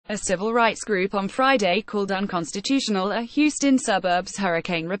A civil rights group on Friday called unconstitutional a Houston suburbs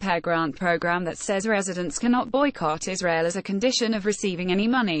hurricane repair grant program that says residents cannot boycott Israel as a condition of receiving any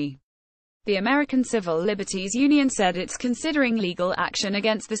money. The American Civil Liberties Union said it's considering legal action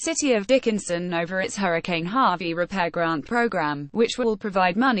against the city of Dickinson over its Hurricane Harvey repair grant program, which will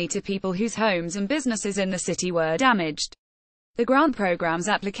provide money to people whose homes and businesses in the city were damaged. The grant program's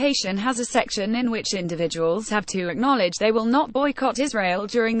application has a section in which individuals have to acknowledge they will not boycott Israel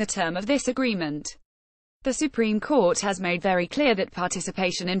during the term of this agreement. The Supreme Court has made very clear that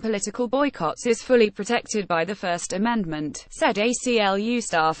participation in political boycotts is fully protected by the First Amendment, said ACLU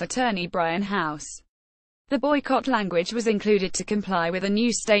staff attorney Brian House. The boycott language was included to comply with a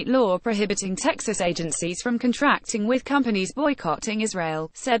new state law prohibiting Texas agencies from contracting with companies boycotting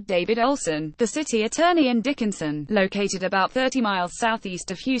Israel, said David Olson, the city attorney in Dickinson, located about 30 miles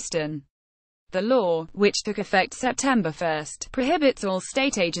southeast of Houston. The law, which took effect September 1, prohibits all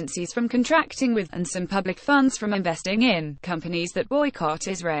state agencies from contracting with, and some public funds from investing in, companies that boycott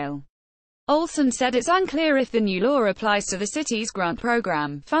Israel. Olson said it's unclear if the new law applies to the city's grant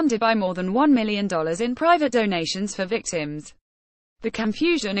program, funded by more than $1 million in private donations for victims. The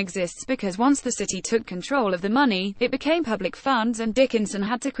confusion exists because once the city took control of the money, it became public funds and Dickinson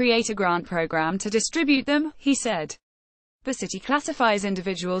had to create a grant program to distribute them, he said. The city classifies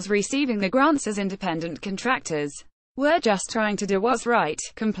individuals receiving the grants as independent contractors. We're just trying to do what's right,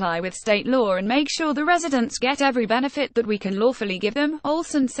 comply with state law and make sure the residents get every benefit that we can lawfully give them,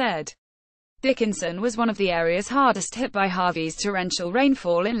 Olson said. Dickinson was one of the areas hardest hit by Harvey's torrential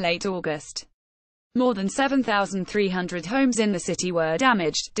rainfall in late August. More than 7,300 homes in the city were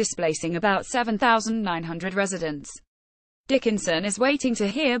damaged, displacing about 7,900 residents. Dickinson is waiting to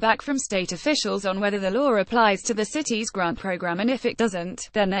hear back from state officials on whether the law applies to the city's grant program, and if it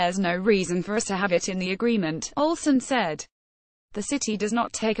doesn't, then there's no reason for us to have it in the agreement, Olson said. The city does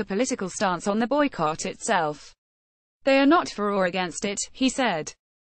not take a political stance on the boycott itself. They are not for or against it, he said.